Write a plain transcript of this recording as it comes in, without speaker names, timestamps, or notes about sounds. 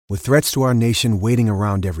With threats to our nation waiting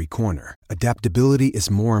around every corner, adaptability is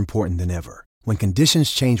more important than ever. When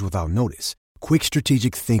conditions change without notice, quick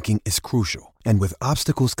strategic thinking is crucial. And with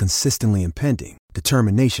obstacles consistently impending,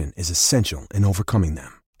 determination is essential in overcoming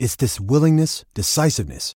them. It's this willingness,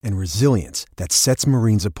 decisiveness, and resilience that sets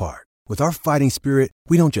Marines apart. With our fighting spirit,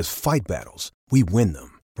 we don't just fight battles, we win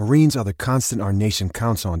them. Marines are the constant our nation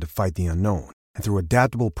counts on to fight the unknown. And through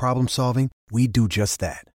adaptable problem solving, we do just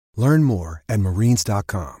that. Learn more at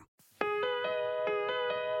marines.com.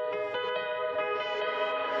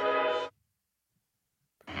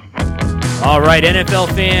 All right,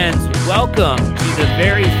 NFL fans, welcome to the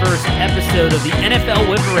very first episode of the NFL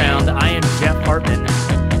Whip Around. I am Jeff Hartman.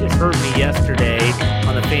 You just heard me yesterday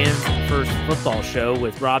on the Fans First Football Show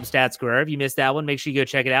with Rob Statsquare. If you missed that one, make sure you go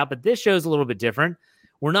check it out. But this show is a little bit different.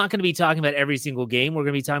 We're not going to be talking about every single game. We're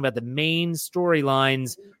going to be talking about the main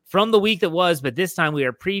storylines from the week that was, but this time we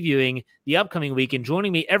are previewing the upcoming week. And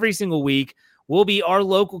joining me every single week will be our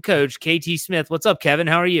local coach, KT Smith. What's up, Kevin?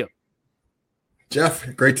 How are you? Jeff,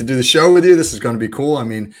 great to do the show with you. This is going to be cool. I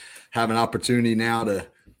mean, have an opportunity now to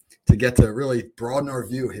get to really broaden our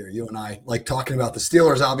view here. You and I like talking about the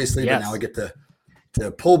Steelers, obviously, yes. But now we get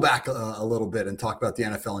to pull back a little bit and talk about the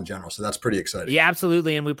NFL in general. So that's pretty exciting. Yeah,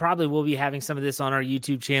 absolutely. And we probably will be having some of this on our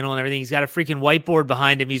YouTube channel and everything. He's got a freaking whiteboard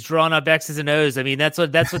behind him. He's drawing up X's and O's. I mean, that's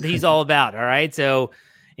what he's all about. All right. So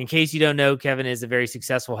in case you don't know, Kevin is a very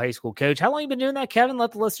successful high school coach. How long have you been doing that, Kevin?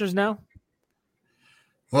 Let the listeners know.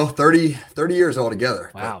 Well, 30 years altogether.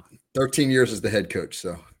 Wow. 13 years as the head coach.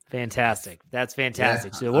 So fantastic. That's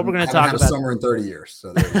fantastic. Yeah, so what we're going to talk talk about. A summer in 30 years.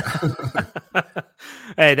 So there you go.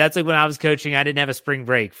 Hey, that's like when I was coaching, I didn't have a spring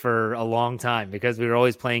break for a long time because we were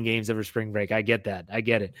always playing games over spring break. I get that. I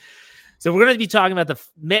get it. So we're going to be talking about the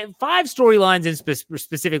 5 storylines and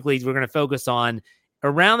specifically we're going to focus on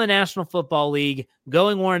around the National Football League,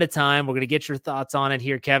 going one at a time. We're going to get your thoughts on it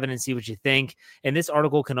here, Kevin, and see what you think. And this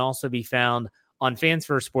article can also be found on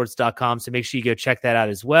fansfirstsports.com. So make sure you go check that out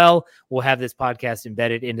as well. We'll have this podcast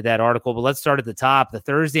embedded into that article, but let's start at the top. The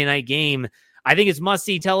Thursday night game, I think it's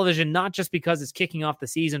must-see television, not just because it's kicking off the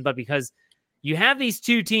season, but because you have these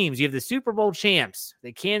two teams. You have the Super Bowl champs,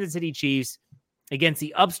 the Kansas City Chiefs, against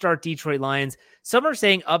the upstart Detroit Lions. Some are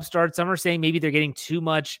saying upstart. Some are saying maybe they're getting too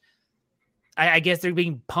much. I guess they're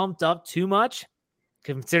being pumped up too much,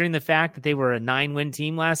 considering the fact that they were a 9-win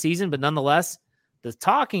team last season, but nonetheless, the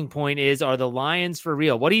talking point is, are the Lions for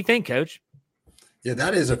real? What do you think, Coach? Yeah,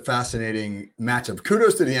 that is a fascinating matchup.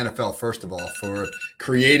 Kudos to the NFL, first of all, for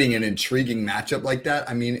creating an intriguing matchup like that.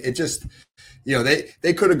 I mean, it just,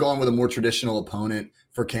 they could have gone with a more traditional opponent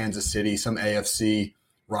for Kansas City, some AFC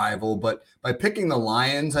rival. But by picking the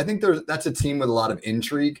Lions, I think that's a team with a lot of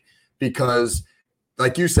intrigue because,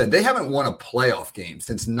 like you said, they haven't won a playoff game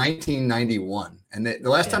since 1991. And the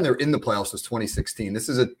last time they were in the playoffs was 2016. This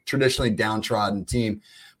is a traditionally downtrodden team,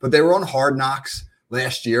 but they were on Hard Knocks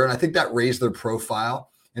last year. And I think that raised their profile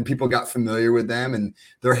and people got familiar with them. And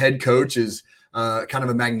their head coach is kind of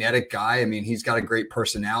a magnetic guy. I mean, he's got a great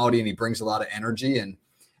personality and he brings a lot of energy. And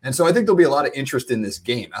so I think there'll be a lot of interest in this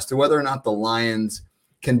game as to whether or not the Lions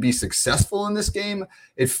can be successful in this game.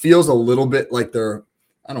 It feels a little bit like they're,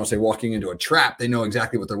 I don't want to say walking into a trap. They know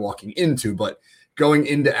exactly what they're walking into, but going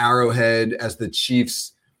into Arrowhead as the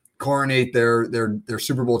Chiefs coronate their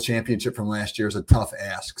Super Bowl championship from last year is a tough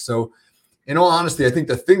ask. So in all honesty, I think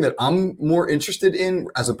the thing that I'm more interested in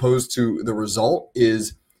as opposed to the result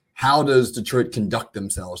is how does Detroit conduct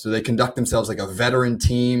themselves? Do they conduct themselves like a veteran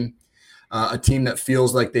team, a team that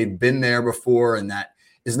feels like they've been there before and that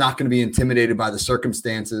is not going to be intimidated by the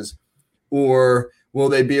circumstances? Or will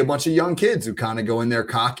they be a bunch of young kids who kind of go in there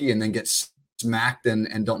cocky and then get smacked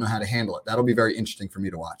and don't know how to handle it? That'll be very interesting for me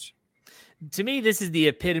to watch. To me, this is the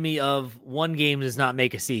epitome of one game does not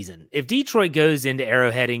make a season. If Detroit goes into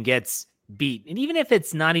Arrowhead and gets beat, and even if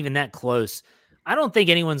it's not even that close, I don't think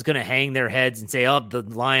anyone's going to hang their heads and say, oh, the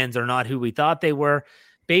Lions are not who we thought they were,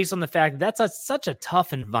 based on the fact that that's such a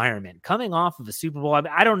tough environment. Coming off of a Super Bowl,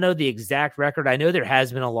 I don't know the exact record. I know there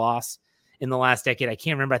has been a loss in the last decade. I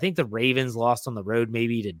can't remember. I think the Ravens lost on the road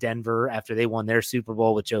maybe to Denver after they won their Super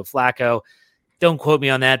Bowl with Joe Flacco. Don't quote me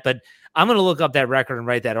on that, but I'm going to look up that record and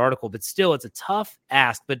write that article. But still, it's a tough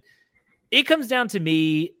ask. But it comes down to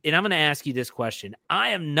me, and I'm going to ask you this question.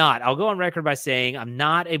 I'll go on record by saying I'm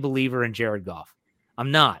not a believer in Jared Goff. I'm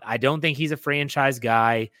not. I don't think he's a franchise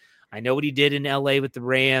guy. I know what he did in LA with the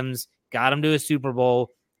Rams, got him to a Super Bowl.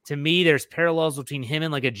 To me, there's parallels between him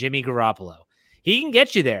and like a Jimmy Garoppolo. He can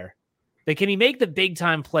get you there, but can he make the big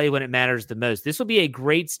time play when it matters the most? This will be a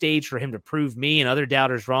great stage for him to prove me and other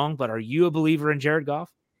doubters wrong, but are you a believer in Jared Goff?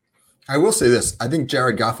 I will say this. I think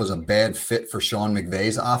Jared Goff was a bad fit for Sean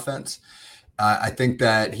McVay's offense. I think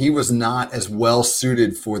that he was not as well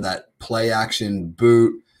suited for that play action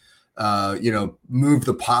boot, move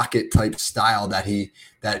the pocket type style that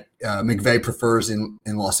McVay prefers in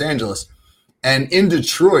Los Angeles. And in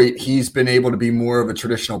Detroit, he's been able to be more of a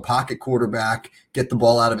traditional pocket quarterback, get the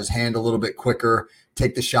ball out of his hand a little bit quicker,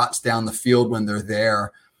 take the shots down the field when they're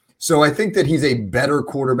there. So I think that he's a better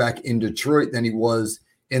quarterback in Detroit than he was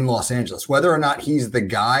in Los Angeles. Whether or not he's the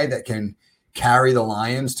guy that can carry the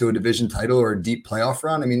Lions to a division title or a deep playoff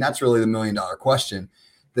run, I mean, that's really the million-dollar question.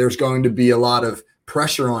 There's going to be a lot of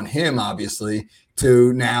pressure on him, obviously,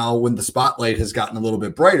 to now, when the spotlight has gotten a little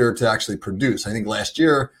bit brighter, to actually produce. I think last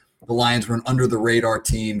year, the Lions were an under-the-radar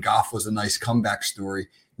team. Goff was a nice comeback story.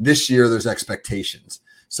 This year, there's expectations.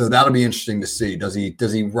 So that'll be interesting to see. Does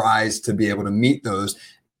he rise to be able to meet those?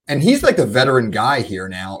 And he's like the veteran guy here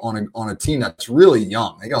now on a team that's really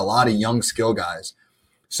young. They got a lot of young skill guys.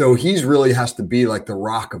 So he's really has to be like the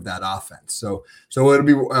rock of that offense. So it'll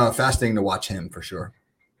be fascinating to watch him for sure.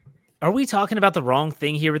 Are we talking about the wrong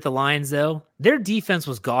thing here with the Lions, though? Their defense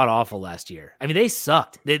was god-awful last year. I mean, they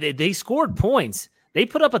sucked. They scored points. They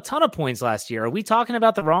put up a ton of points last year. Are we talking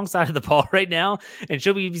about the wrong side of the ball right now? And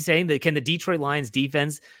should we be saying that can the Detroit Lions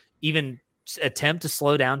defense even attempt to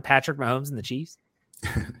slow down Patrick Mahomes and the Chiefs?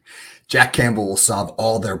 Jack Campbell will solve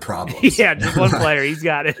all their problems. Yeah, just one player. He's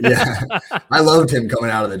got it. Yeah, I loved him coming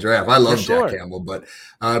out of the draft. I love Jack Campbell, but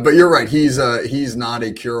you're right. He's not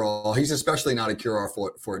a cure-all. He's especially not a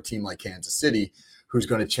cure-all for a team like Kansas City, who's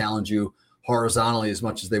going to challenge you horizontally as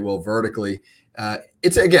much as they will vertically.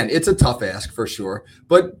 It's a tough ask for sure.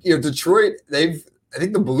 But Detroit, I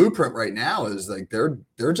think the blueprint right now is like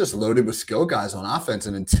they're just loaded with skill guys on offense,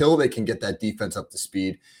 and until they can get that defense up to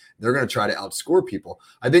speed, they're going to try to outscore people.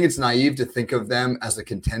 I think it's naive to think of them as a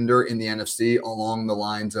contender in the NFC along the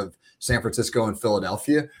lines of San Francisco and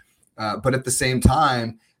Philadelphia. But at the same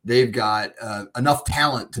time, they've got enough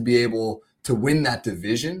talent to be able to win that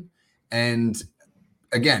division. And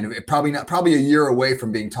again, probably a year away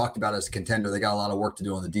from being talked about as a contender. They got a lot of work to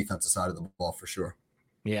do on the defensive side of the ball for sure.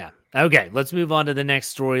 Yeah. Okay. Let's move on to the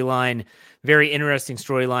next storyline. Very interesting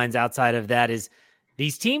storylines outside of that is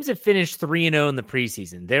these teams have finished 3-0 in the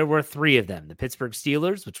preseason. There were 3 of them: the Pittsburgh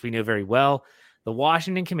Steelers, which we know very well, the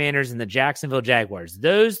Washington Commanders, and the Jacksonville Jaguars.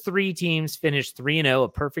 Those 3 teams finished 3-0, a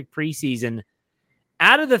perfect preseason.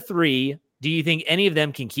 Out of the 3, do you think any of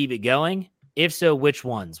them can keep it going? If so, which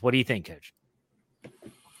ones? What do you think, Coach?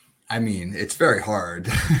 I mean, it's very hard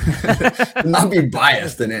to not be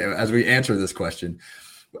biased as we answer this question.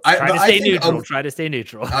 Try to stay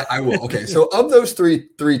neutral. I will. Okay. So of those three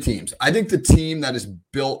teams, I think the team that is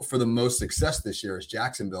built for the most success this year is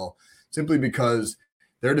Jacksonville, simply because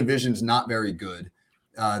their division's not very good.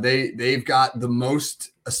 They've got the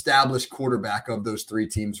most established quarterback of those 3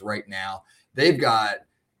 teams right now. They've got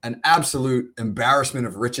an absolute embarrassment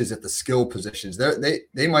of riches at the skill positions.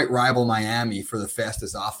 They might rival Miami for the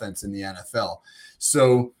fastest offense in the NFL.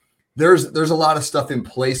 So there's a lot of stuff in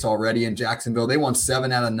place already in Jacksonville. They won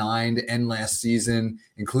 7 out of 9 to end last season,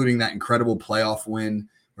 including that incredible playoff win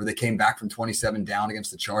where they came back from 27 down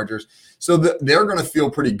against the Chargers. So they're going to feel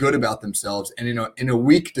pretty good about themselves. And in a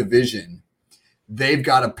weak division, they've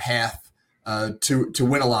got a path to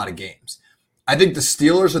win a lot of games. I think the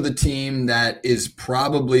Steelers are the team that is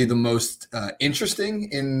probably the most interesting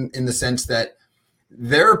in the sense that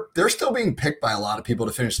they're still being picked by a lot of people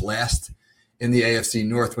to finish last in the AFC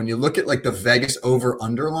North. When you look at like the Vegas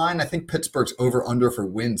over-under line, I think Pittsburgh's over-under for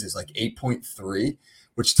wins is like 8.3,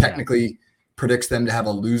 which technically predicts them to have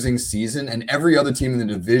a losing season. And every other team in the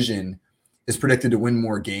division is predicted to win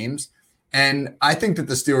more games. And I think that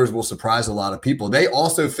the Steelers will surprise a lot of people. They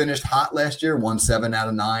also finished hot last year, won 7 out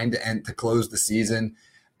of 9 to close the season.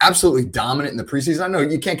 Absolutely dominant in the preseason. I know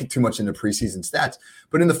you can't get too much into preseason stats,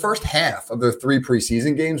 but in the first half of their 3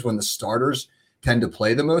 preseason games, when the starters tend to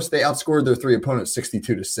play the most, they outscored their 3 opponents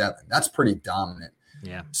 62-7. That's pretty dominant.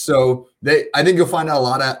 Yeah. So I think you'll find out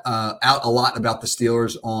a lot about the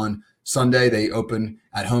Steelers on Sunday. They open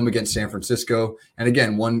at home against San Francisco. And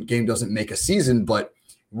again, one game doesn't make a season, but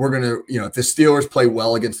we're going to, if the Steelers play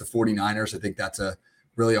well against the 49ers, I think that's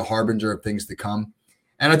really a harbinger of things to come.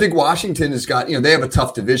 And I think Washington has got, they have a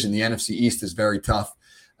tough division. The NFC East is very tough.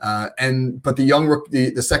 But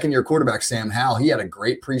the second-year quarterback, Sam Howell, he had a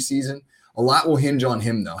great preseason. A lot will hinge on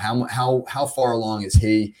him, though. How far along is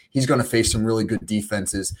he? He's going to face some really good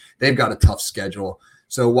defenses. They've got a tough schedule.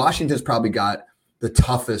 So Washington's probably got the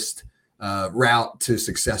toughest route to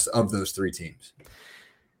success of those 3 teams.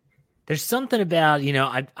 There's something about,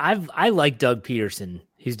 I like Doug Peterson,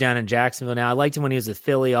 who's down in Jacksonville now. I liked him when he was with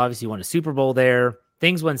Philly. Obviously, won a Super Bowl there.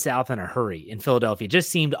 Things went south in a hurry in Philadelphia. It just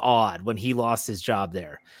seemed odd when he lost his job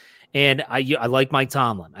there. And I like Mike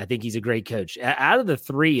Tomlin. I think he's a great coach. Out of the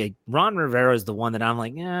three, Ron Rivera is the one that I'm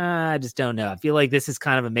like, I just don't know. I feel like this is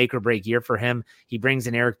kind of a make or break year for him. He brings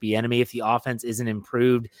in Eric Bieniemy. If the offense isn't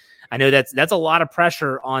improved, I know that's a lot of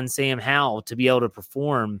pressure on Sam Howell to be able to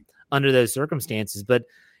perform under those circumstances. But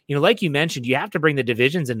like you mentioned, you have to bring the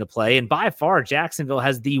divisions into play. And by far, Jacksonville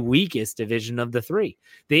has the weakest division of the three.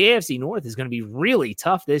 The AFC North is going to be really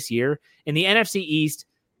tough this year. In the NFC East,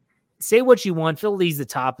 say what you want, Philly's the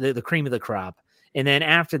top, the cream of the crop. And then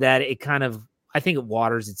after that, I think it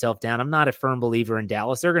waters itself down. I'm not a firm believer in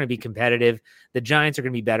Dallas. They're going to be competitive. The Giants are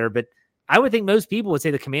going to be better. But I would think most people would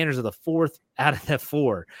say the Commanders are the fourth out of the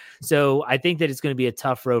four. So I think that it's going to be a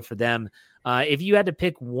tough road for them. If you had to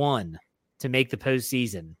pick one to make the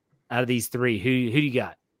postseason out of these three, who do you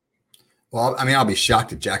got? Well, I mean, I'll be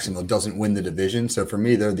shocked if Jacksonville doesn't win the division. So for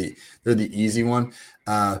me, they're the easy one.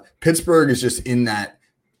 Pittsburgh is just in that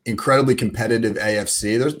incredibly competitive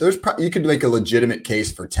AFC. You could make a legitimate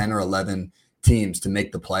case for 10 or 11 teams to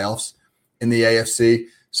make the playoffs in the AFC.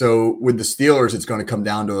 So with the Steelers, it's going to come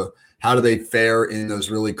down to how do they fare in those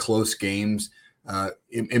really close games.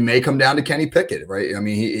 It may come down to Kenny Pickett, right? I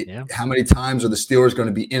mean, how many times are the Steelers going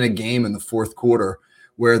to be in a game in the fourth quarter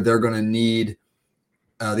where they're going to need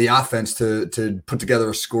the offense to put together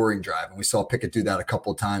a scoring drive? And we saw Pickett do that a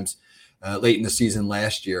couple of times late in the season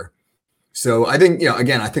last year. So I think,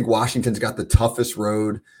 again, I think Washington's got the toughest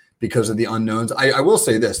road because of the unknowns. I will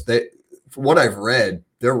say this, from what I've read,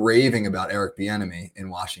 they're raving about Eric Bieniemy in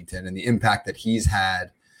Washington and the impact that he's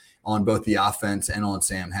had on both the offense and on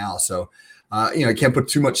Sam Howell. So, I can't put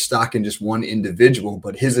too much stock in just one individual,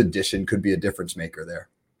 but his addition could be a difference maker there.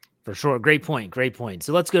 For sure. Great point.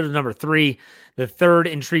 So let's go to number 3, the third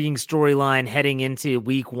intriguing storyline heading into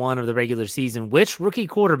week 1 of the regular season. Which rookie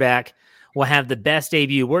quarterback will have the best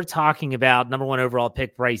debut? We're talking about number 1 overall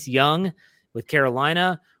pick Bryce Young with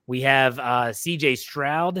Carolina. We have CJ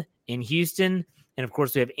Stroud in Houston. And of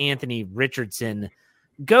course, we have Anthony Richardson.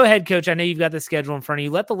 Go ahead, Coach. I know you've got the schedule in front of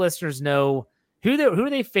you. Let the listeners know who are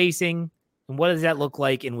they facing and what does that look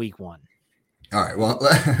like in week 1? All right. Well,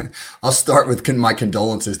 I'll start with my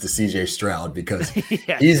condolences to CJ Stroud because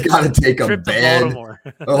he's got to take a bad.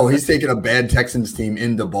 He's taking a bad Texans team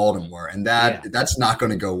into Baltimore, and that's not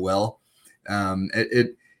going to go well.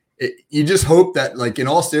 You just hope that, like, in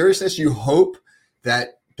all seriousness, you hope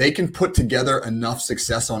that they can put together enough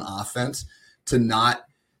success on offense to not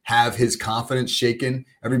have his confidence shaken.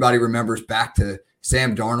 Everybody remembers back to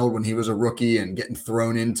Sam Darnold when he was a rookie and getting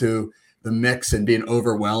thrown into the mix and being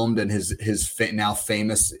overwhelmed, and his now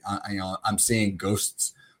famous, I'm seeing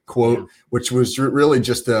ghosts quote, which was really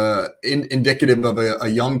just indicative of a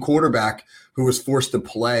young quarterback who was forced to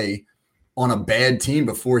play on a bad team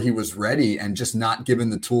before he was ready and just not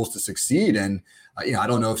given the tools to succeed. And I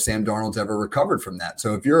don't know if Sam Darnold's ever recovered from that.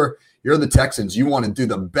 So if you're the Texans, you want to do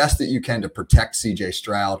the best that you can to protect CJ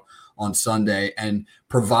Stroud on Sunday and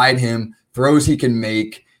provide him throws he can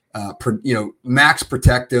make. Max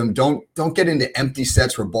protect him. Don't get into empty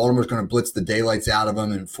sets where Baltimore's going to blitz the daylights out of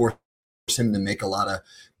him and force him to make a lot of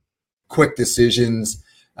quick decisions.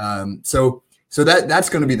 So that's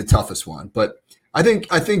going to be the toughest one. But I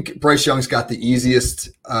think Bryce Young's got the easiest.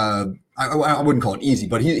 I wouldn't call it easy,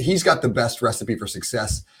 but he's got the best recipe for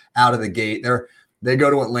success out of the gate. They go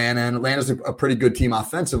to Atlanta, and Atlanta's a pretty good team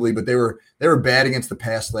offensively, but they were bad against the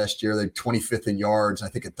pass last year. They're 25th in yards, I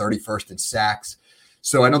think at 31st in sacks.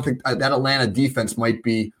 So I don't think that Atlanta defense might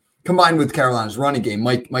be, combined with Carolina's running game,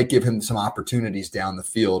 might give him some opportunities down the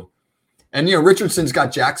field. And, Richardson's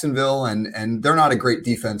got Jacksonville, and they're not a great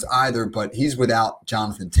defense either, but he's without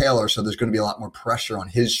Jonathan Taylor, so there's going to be a lot more pressure on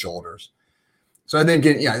his shoulders. So I think,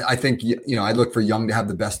 I'd look for Young to have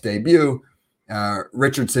the best debut.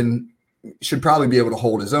 Richardson should probably be able to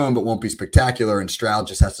hold his own, but won't be spectacular, and Stroud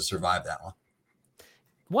just has to survive that one.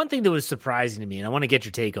 One thing that was surprising to me, and I want to get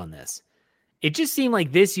your take on this, it just seemed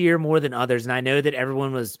like this year more than others, and I know that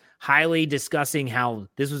everyone was highly discussing how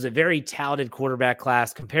this was a very touted quarterback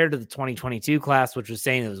class compared to the 2022 class, which was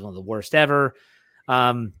saying it was one of the worst ever.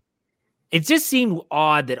 It just seemed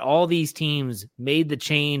odd that all these teams made the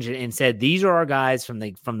change and said, these are our guys from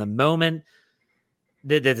the moment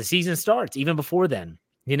that the season starts, even before then.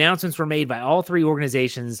 The announcements were made by all 3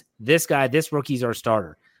 organizations. This rookie's our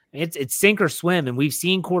starter. It's sink or swim, and we've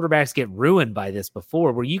seen quarterbacks get ruined by this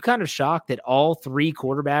before. Were you kind of shocked that all 3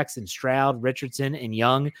 quarterbacks in Stroud, Richardson, and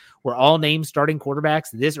Young were all named starting quarterbacks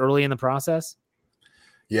this early in the process?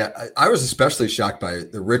 Yeah, I was especially shocked by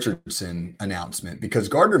the Richardson announcement because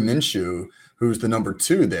Gardner Minshew, who's the number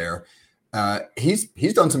 2 there,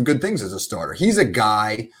 he's done some good things as a starter. He's a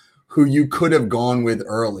guy who you could have gone with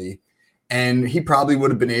early, and he probably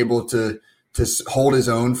would have been able to hold his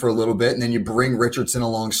own for a little bit, and then you bring Richardson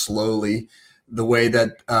along slowly, the way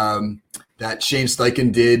that that Shane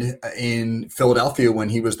Steichen did in Philadelphia when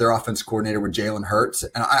he was their offense coordinator with Jalen Hurts.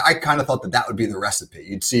 And I kind of thought that would be the recipe.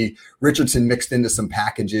 You'd see Richardson mixed into some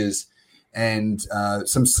packages and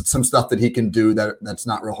some stuff that he can do that's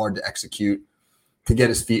not real hard to execute to get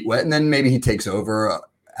his feet wet. And then maybe he takes over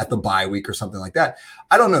at the bye week or something like that.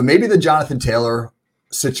 I don't know. Maybe the Jonathan Taylor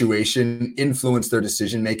situation influenced their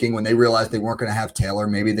decision-making when they realized they weren't going to have Taylor.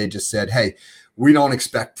 Maybe they just said, hey, we don't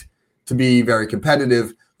expect to be very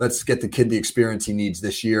competitive. Let's get the kid the experience he needs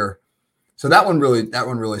this year. So that one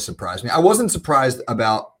really surprised me. I wasn't surprised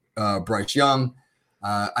about Bryce Young.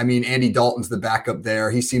 I mean, Andy Dalton's the backup there.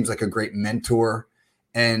 He seems like a great mentor.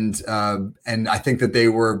 And I think that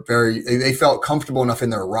they felt comfortable enough in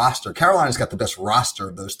their roster. Carolina's got the best roster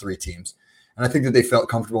of those three teams. And I think that they felt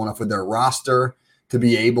comfortable enough with their roster to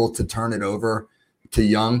be able to turn it over to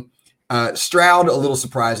Young. Stroud, a little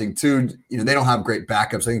surprising too. They don't have great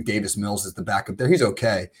backups. I think Davis Mills is the backup there. He's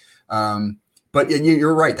okay. But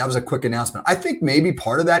you're right. That was a quick announcement. I think maybe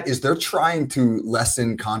part of that is they're trying to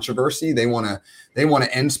lessen controversy. They want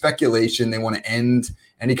to end speculation. They want to end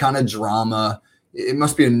any kind of drama. It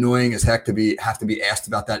must be annoying as heck to have to be asked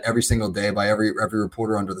about that every single day by every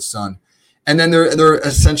reporter under the sun. And then they're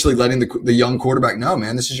essentially letting the young quarterback know,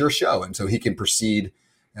 man, this is your show. And so he can proceed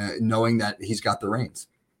knowing that he's got the reins.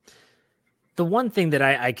 The one thing that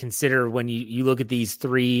I consider when you look at these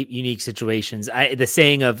three unique situations, the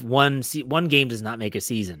saying of one game does not make a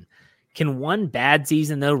season. Can one bad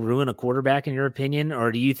season, though, ruin a quarterback in your opinion?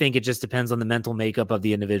 Or do you think it just depends on the mental makeup of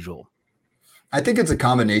the individual? I think it's a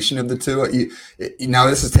combination of the two. Now,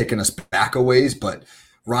 this is taking us back a ways, but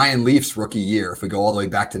Ryan Leaf's rookie year, if we go all the way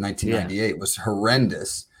back to 1998, was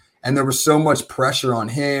horrendous. And there was so much pressure on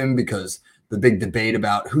him because the big debate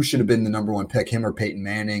about who should have been the number one pick, him or Peyton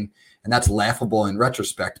Manning. And that's laughable in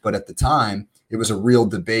retrospect. But at the time, it was a real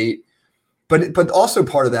debate. But also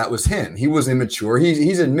part of that was him. He was immature.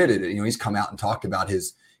 He's admitted it. He's come out and talked about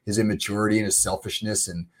his immaturity and his selfishness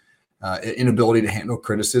and inability to handle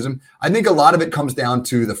criticism. I think a lot of it comes down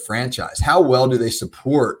to the franchise. How well do they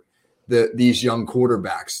support these young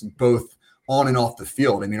quarterbacks, both on and off the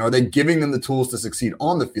field? I mean, are they giving them the tools to succeed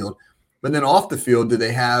on the field? But then off the field, do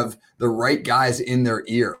they have the right guys in their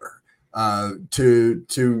ear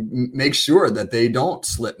to make sure that they don't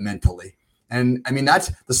slip mentally? And I mean,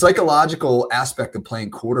 that's the psychological aspect of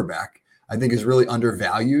playing quarterback, I think, is really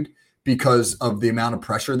undervalued because of the amount of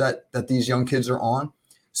pressure that these young kids are on.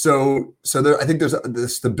 So I think there's the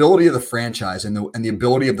stability of the franchise and the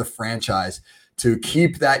ability of the franchise to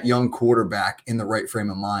keep that young quarterback in the right frame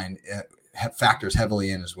of mind factors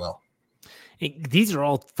heavily in as well. These are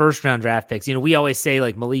all first-round draft picks. We always say,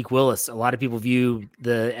 like, Malik Willis, a lot of people view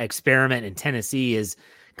the experiment in Tennessee as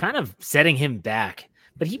kind of setting him back.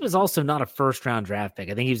 But he was also not a first-round draft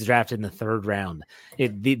pick. I think he was drafted in the third round.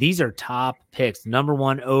 These are top picks. Number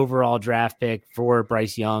one overall draft pick for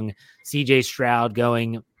Bryce Young. C.J. Stroud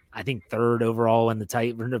going, I think, third overall in the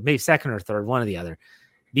tight, maybe second or third, one or the other.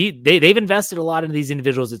 They've invested a lot into these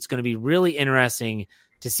individuals. It's going to be really interesting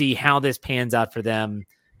to see how this pans out for them.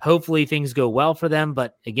 Hopefully things go well for them.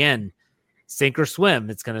 But again, sink or swim,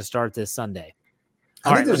 it's going to start this Sunday.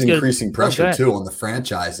 I think there's increasing pressure, too, on the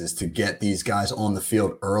franchises to get these guys on the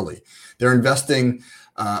field early. They're investing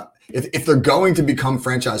if they're going to become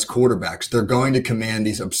franchise quarterbacks, they're going to command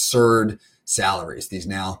these absurd salaries, these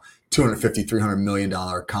now $250, $300 million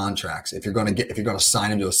contracts if you're going to sign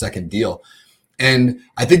them to a second deal. And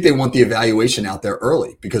I think they want the evaluation out there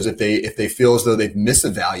early because if they feel as though they've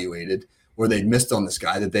misevaluated or they've missed on this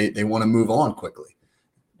guy, that they want to move on quickly.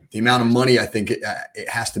 The amount of money, I think it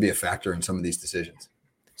has to be a factor in some of these decisions.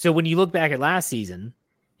 So when you look back at last season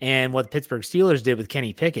and what the Pittsburgh Steelers did with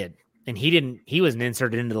Kenny Pickett, and he wasn't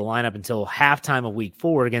inserted into the lineup until halftime of week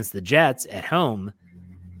 4 against the Jets at home.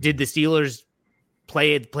 Did the Steelers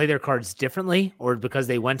play their cards differently, or because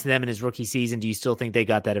they went to them in his rookie season, do you still think they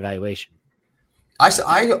got that evaluation?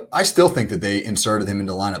 I still think that they inserted him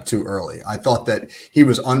into the lineup too early. I thought that he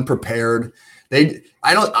was unprepared. I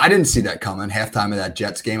didn't see that coming halftime of that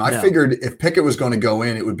Jets game. I figured if Pickett was going to go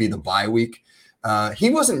in, it would be the bye week. He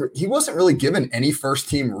wasn't really given any first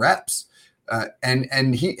team reps.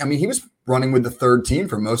 And he was running with the third team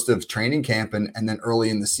for most of training camp and then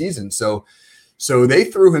early in the season. So they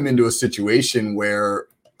threw him into a situation where,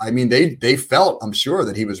 they felt, I'm sure,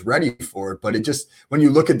 that he was ready for it. But it just, when you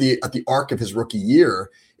look at the arc of his rookie year,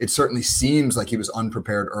 it certainly seems like he was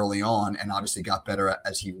unprepared early on and obviously got better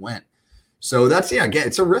as he went. So again,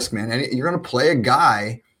 it's a risk, man. And you're going to play a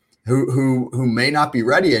guy who may not be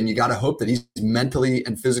ready, and you got to hope that he's mentally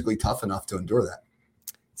and physically tough enough to endure that.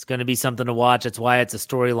 It's going to be something to watch. That's why it's a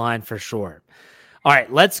storyline for sure. All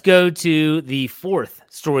right, let's go to the fourth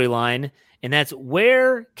storyline, and that's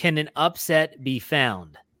where can an upset be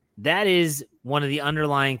found? That is one of the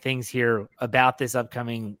underlying things here about this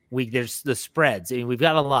upcoming week. There's the spreads. I mean, we've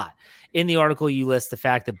got a lot. In the article, you list the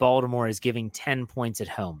fact that Baltimore is giving 10 points at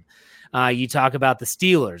home. You talk about the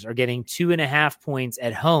Steelers are getting 2.5 points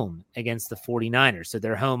at home against the 49ers, so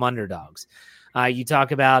they're home underdogs. You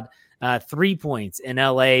talk about 3 points in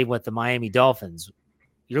LA with the Miami Dolphins.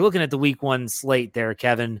 You're looking at the week 1 slate there,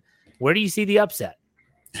 Kevin. Where do you see the upset?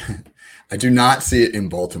 I do not see it in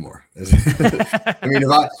Baltimore. I mean,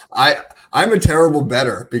 I'm a terrible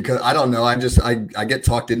bettor because I don't know. I get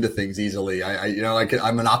talked into things easily.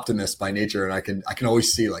 I'm an optimist by nature, and I can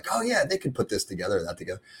always see like, oh yeah, they could put this together, that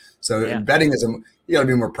together. So betting is you got to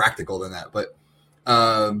be more practical than that. But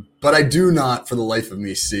I do not, for the life of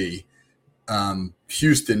me, see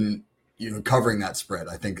Houston, covering that spread.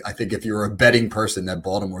 I think if you're a betting person, that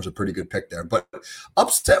Baltimore's a pretty good pick there. But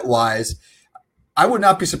upset wise, I would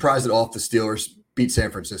not be surprised at all if the Steelers beat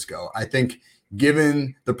San Francisco. I think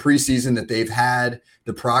given the preseason that they've had,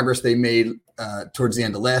 the progress they made towards the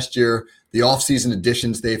end of last year, the offseason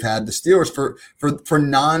additions they've had, the Steelers for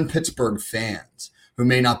non-Pittsburgh fans who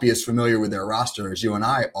may not be as familiar with their roster as you and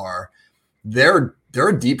I are, they're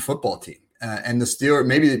a deep football team. And the Steelers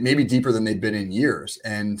maybe deeper than they've been in years.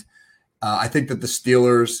 And I think that the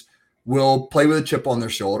Steelers will play with a chip on their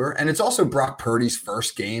shoulder. And it's also Brock Purdy's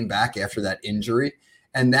first game back after that injury.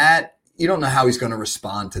 And that you don't know how he's going to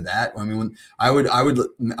respond to that. I mean, I would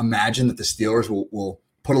imagine that the Steelers will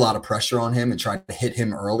put a lot of pressure on him and try to hit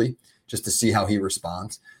him early just to see how he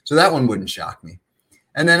responds. So that one wouldn't shock me.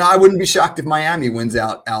 And then I wouldn't be shocked if Miami wins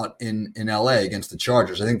out in LA against the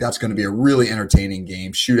Chargers. I think that's going to be a really entertaining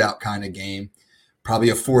game, shootout kind of game, probably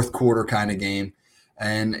a fourth quarter kind of game.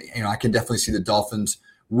 And, I can definitely see the Dolphins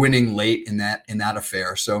winning late in that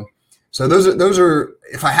affair. So those are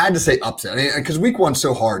if I had to say upset, because week 1's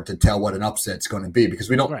so hard to tell what an upset's going to be because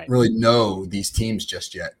we don't really know these teams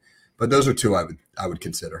just yet. But those are two I would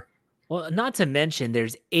consider. Well, not to mention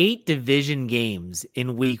there's 8 division games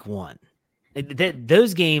in week 1.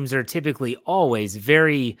 Those games are typically always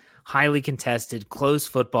very highly contested, close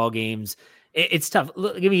football games. It's tough.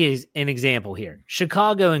 Look, give me an example here.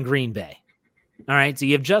 Chicago and Green Bay. All right, so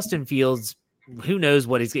you have Justin Fields. Who knows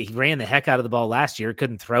what he ran the heck out of the ball last year,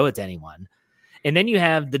 couldn't throw it to anyone. And then you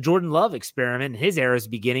have the Jordan Love experiment, his era is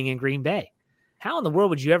beginning in Green Bay. How in the world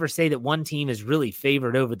would you ever say that one team is really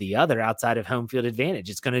favored over the other outside of home field advantage?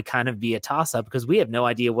 It's going to kind of be a toss-up because we have no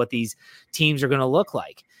idea what these teams are going to look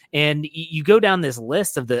like. And you go down this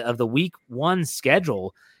list of the week 1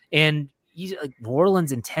 schedule, and New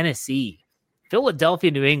Orleans and Tennessee,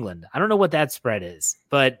 Philadelphia, New England. I don't know what that spread is,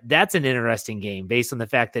 but that's an interesting game based on the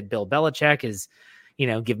fact that Bill Belichick is,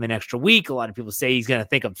 give him an extra week. A lot of people say he's going to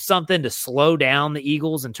think of something to slow down the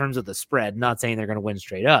Eagles in terms of the spread, not saying they're going to win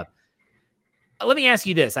straight up. Let me ask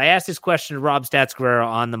you this. I asked this question to Rob Statsguerrero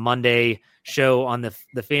on the Monday show on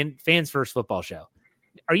the Fans First Football Show.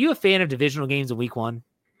 Are you a fan of divisional games in week 1?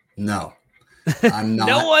 No, I'm not.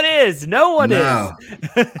 No one is.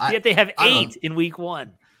 Yet they have 8 in week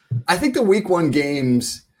 1. I think the week 1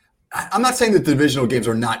 games, I'm not saying that the divisional games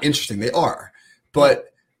are not interesting. They are.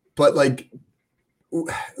 But like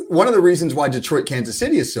one of the reasons why Detroit, Kansas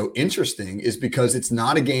City is so interesting is because it's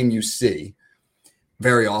not a game you see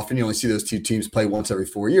very often. You only see those two teams play once every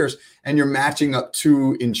 4 years. And you're matching up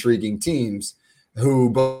 2 intriguing teams who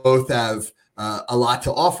both have a lot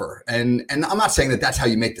to offer. And I'm not saying that that's how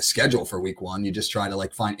you make the schedule for week 1. You just try to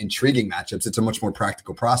find intriguing matchups. It's a much more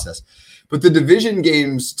practical process. But the division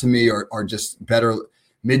games to me are just better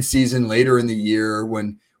midseason, later in the year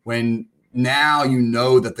when now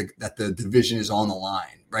that the division is on the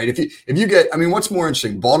line, right? If you get, what's more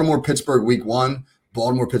interesting? Baltimore, Pittsburgh week 1,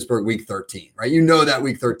 Baltimore, Pittsburgh week 13, right? That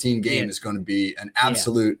week 13 game is going to be an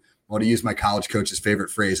absolute, well, to use my college coach's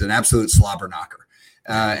favorite phrase, an absolute slobber knocker.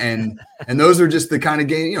 And those are just the kind of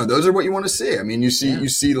game, those are what you want to see. You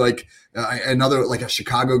see another, like a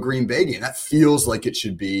Chicago Green Bay game that feels like it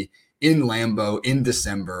should be in Lambeau in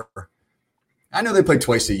December. I know they play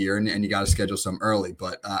twice a year and you got to schedule some early,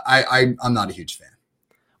 but I'm not a huge fan.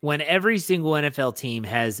 When every single NFL team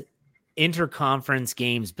has interconference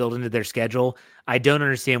games built into their schedule, I don't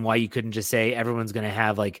understand why you couldn't just say everyone's going to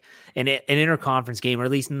have an interconference game, or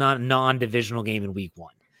at least not a non-divisional game in week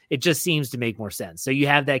 1. It just seems to make more sense. So you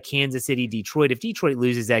have that Kansas City, Detroit. If Detroit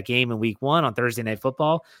loses that game in week 1 on Thursday Night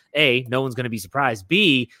Football, A, no one's going to be surprised.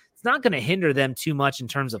 B, it's not going to hinder them too much in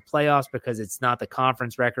terms of playoffs because it's not the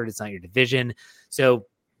conference record. It's not your division. So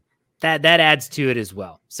that adds to it as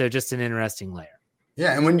well. So just an interesting layer.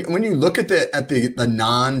 Yeah, and when you look at the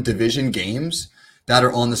non-division games that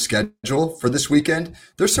are on the schedule for this weekend,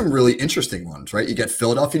 there's some really interesting ones, right? You get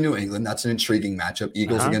Philadelphia, New England. That's an intriguing matchup.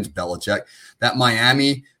 Eagles against Belichick. That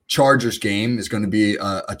Miami Chargers game is going to be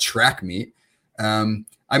a track meet.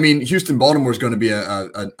 I mean, Houston, Baltimore is going to be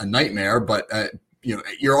a nightmare, but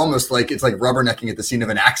you're almost like it's like rubbernecking at the scene of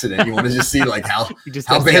an accident. You want to just see like how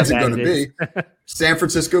bad is it going to be. San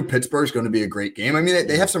Francisco, Pittsburgh is going to be a great game. I mean,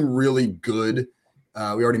 they have some really good.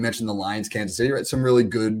 We already mentioned the Lions, Kansas City, right? Some really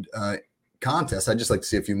good contests. I'd just like to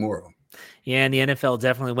see a few more of them. Yeah, and the NFL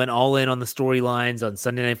definitely went all in on the storylines on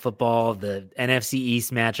Sunday Night Football, the NFC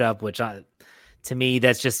East matchup, which to me,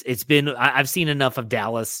 that's just, I've seen enough of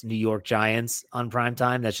Dallas, New York Giants on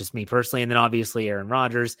primetime. That's just me personally. And then obviously Aaron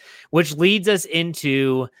Rodgers, which leads us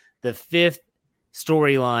into the fifth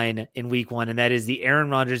storyline in week one. And that is the Aaron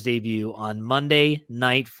Rodgers debut on Monday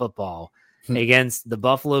Night Football against the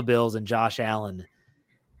Buffalo Bills and Josh Allen.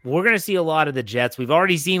 We're going to see a lot of the Jets. We've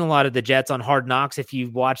already seen a lot of the Jets on Hard Knocks if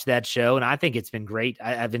you've watched that show. And I think it's been great.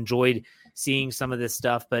 I've enjoyed seeing some of this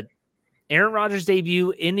stuff, but Aaron Rodgers'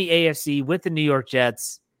 debut in the AFC with the New York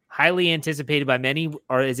Jets, highly anticipated by many,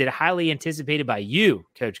 or is it highly anticipated by you,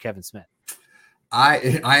 Coach Kevin Smith? I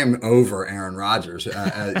am over Aaron Rodgers.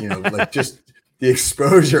 Like just the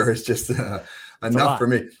exposure is just enough for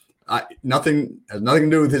me. Nothing has nothing to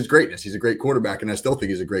do with his greatness. He's a great quarterback, and I still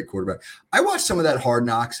think he's a great quarterback. I watched some of that Hard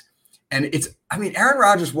Knocks, and Aaron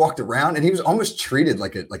Rodgers walked around, and he was almost treated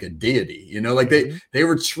like a deity. Like they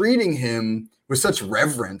were treating him with such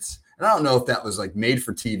reverence. And I don't know if that was like made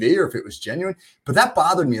for TV or if it was genuine, but that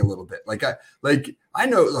bothered me a little bit. I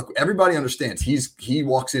know, look, everybody understands he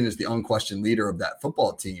walks in as the unquestioned leader of that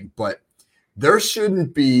football team, but there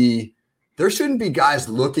shouldn't be guys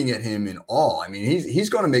looking at him in awe. I mean, he's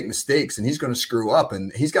going to make mistakes and he's going to screw up,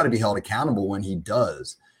 and he's got to be held accountable when he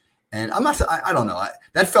does. And I don't know.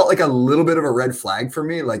 That felt like a little bit of a red flag for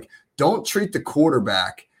me. Like, don't treat the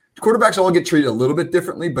quarterback. Quarterbacks all get treated a little bit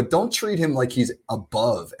differently, but don't treat him like he's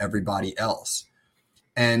above everybody else.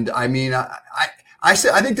 And I mean, I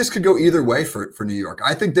think this could go either way for New York.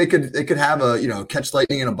 I think they could have a catch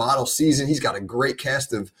lightning in a bottle season. He's got a great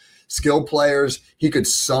cast of skill players. He could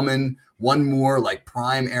summon one more like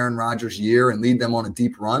prime Aaron Rodgers year and lead them on a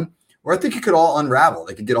deep run. Or I think it could all unravel.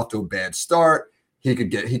 They could get off to a bad start. He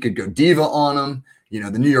could go diva on them.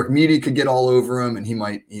 The New York media could get all over him, and he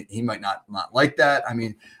might not like that. I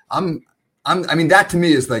mean, that to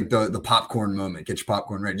me is like the popcorn moment. Get your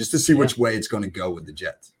popcorn ready just to see which way it's going to go with the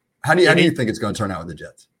Jets. How do you think it's going to turn out with the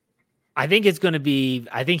Jets? I think he's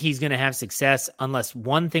going to have success unless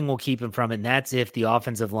one thing will keep him from it, and that's if the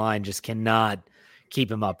offensive line just cannot keep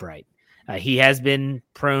him upright. He has been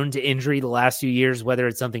prone to injury the last few years, whether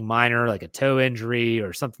it's something minor like a toe injury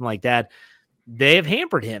or something like that. They have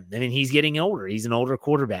hampered him. I mean, he's getting older. He's an older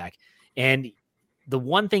quarterback. And the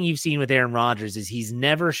one thing you've seen with Aaron Rodgers is he's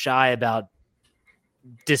never shy about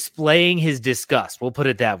displaying his disgust. We'll put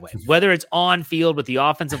it that way. Whether it's on field with the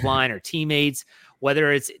offensive line or teammates,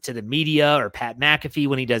 whether it's to the media or Pat McAfee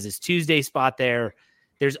when he does his Tuesday spot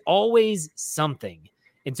there's always something.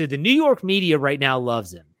 And so the New York media right now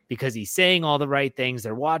loves him because he's saying all the right things.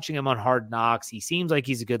 They're watching him on Hard Knocks. He seems like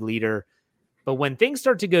he's a good leader. But when things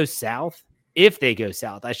start to go south, if they go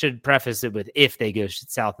south, I should preface it with if they go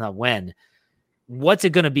south, not when. What's it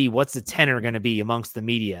going to be? What's the tenor going to be amongst the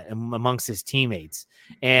media and amongst his teammates?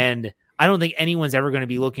 And I don't think anyone's ever going to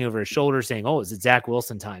be looking over his shoulder saying, oh, is it Zach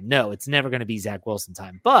Wilson time? No, it's never going to be Zach Wilson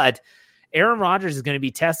time. But Aaron Rodgers is going to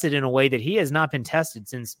be tested in a way that he has not been tested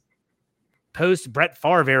since post Brett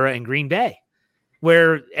Favre era in Green Bay,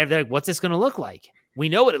 where like, what's this going to look like? We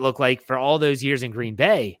know what it looked like for all those years in Green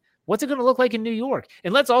Bay. What's it going to look like in New York?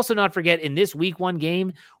 And let's also not forget, in this week one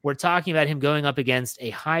game, we're talking about him going up against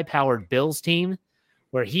a high-powered Bills team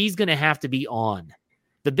where he's going to have to be on.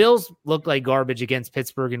 The Bills look like garbage against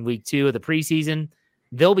Pittsburgh in week 2 of the preseason.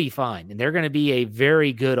 They'll be fine, and they're going to be a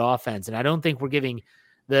very good offense. And I don't think we're giving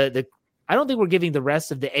the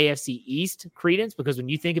rest of the AFC East credence, because when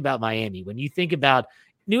you think about Miami, when you think about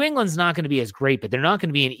New England's not going to be as great, but they're not going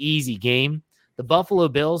to be an easy game. The Buffalo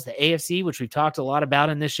Bills, the AFC, which we've talked a lot about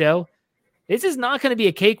in this show, this is not going to be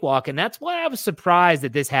a cakewalk, and that's why I was surprised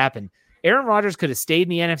that this happened. Aaron Rodgers could have stayed in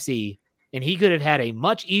the NFC, and he could have had a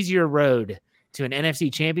much easier road to an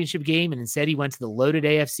NFC championship game, and instead he went to the loaded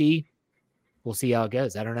AFC. We'll see how it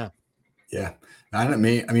goes. I don't know. Yeah. I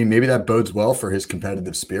mean, maybe that bodes well for his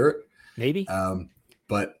competitive spirit. Maybe.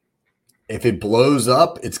 But if it blows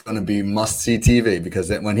up, it's going to be must-see TV, because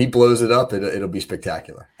when he blows it up, it'll be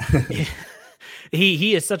spectacular.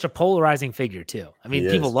 he is such a polarizing figure too. I mean,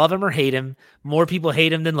 people love him or hate him. More people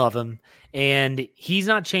hate him than love him. And he's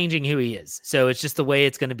not changing who he is. So it's just the way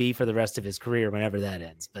it's going to be for the rest of his career whenever that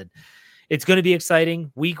ends. But it's going to be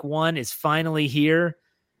exciting. Week 1 is finally here.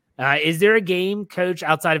 Is there a game, Coach,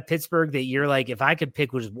 outside of Pittsburgh that you're like, if I could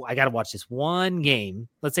pick, I got to watch this one game,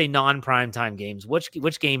 let's say non-primetime games.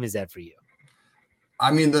 Which game is that for you?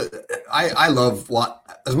 I mean, I love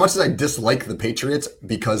as much as I dislike the Patriots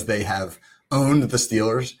because they have owned the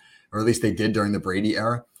Steelers, or at least they did during the Brady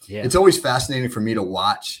era. Yeah. It's always fascinating for me to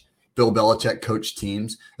watch Bill Belichick coach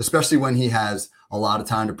teams, especially when he has a lot of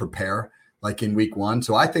time to prepare, like in week 1.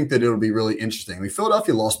 So I think that it'll be really interesting. I mean,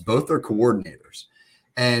 Philadelphia lost both their coordinators.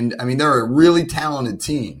 And I mean, they're a really talented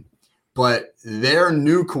team, but their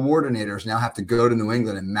new coordinators now have to go to New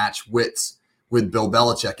England and match wits with Bill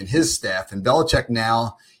Belichick and his staff. And Belichick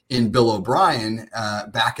now, in Bill O'Brien,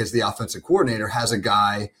 back as the offensive coordinator, has a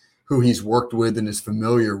guy who he's worked with and is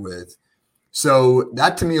familiar with. So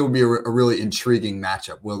that to me will be a really intriguing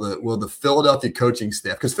matchup. Will the Philadelphia coaching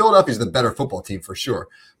staff, because Philadelphia is the better football team for sure,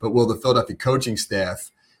 but will the Philadelphia coaching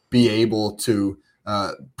staff be able to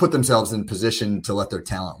put themselves in position to let their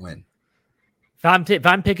talent win? If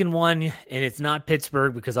I'm picking one and it's not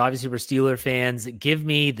Pittsburgh, because obviously we're Steeler fans, give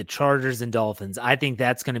me the Chargers and Dolphins. I think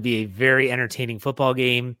that's going to be a very entertaining football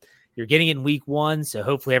game. You're getting it in week 1, so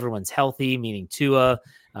hopefully everyone's healthy, meaning Tua.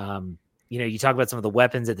 You talk about some of the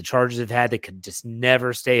weapons that the Chargers have had that could just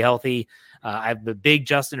never stay healthy. I'm a big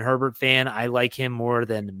Justin Herbert fan. I like him more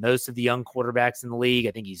than most of the young quarterbacks in the league.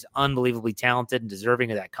 I think he's unbelievably talented and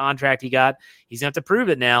deserving of that contract he got. He's going to have to prove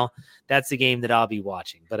it now. That's the game that I'll be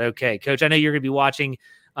watching. But okay, Coach, I know you're going to be watching.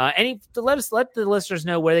 Let the listeners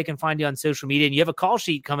know where they can find you on social media. And you have a call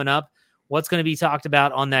sheet coming up. What's going to be talked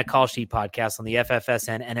about on that call sheet podcast on the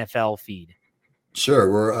FFSN NFL feed? Sure.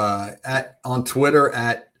 We're on Twitter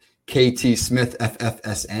at KT Smith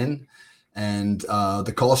FFSN, and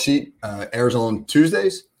the call sheet airs on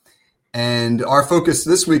Tuesdays. And our focus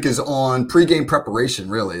this week is on pregame preparation,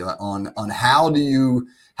 really on how do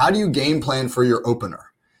you game plan for your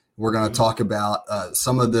opener. We're going to talk about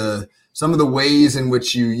some of the ways in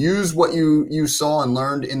which you use what you saw and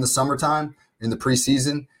learned in the summertime in the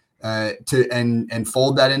preseason and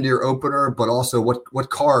fold that into your opener, but also what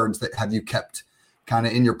cards that have you kept kind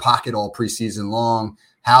of in your pocket all preseason long.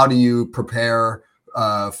 How do you prepare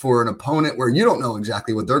for an opponent where you don't know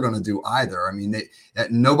exactly what they're going to do either? I mean,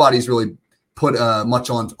 nobody's really put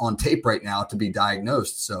much on tape right now to be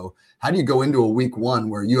diagnosed. So how do you go into a week 1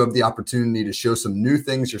 where you have the opportunity to show some new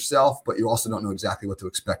things yourself, but you also don't know exactly what to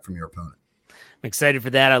expect from your opponent? I'm excited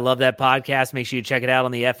for that. I love that podcast. Make sure you check it out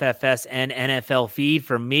on the FFS and NFL feed.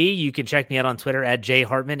 For me, you can check me out on Twitter at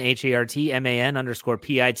jhartman,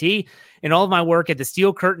 HARTMAN_PIT, and all of my work at the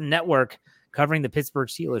Steel Curtain Network, covering the Pittsburgh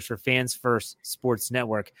Steelers for Fans First Sports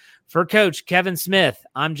Network. For Coach Kevin Smith,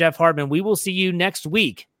 I'm Jeff Hartman. We will see you next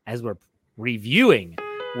week as we're reviewing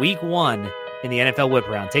week 1 in the NFL Whip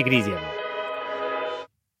Around. Take it easy, everyone.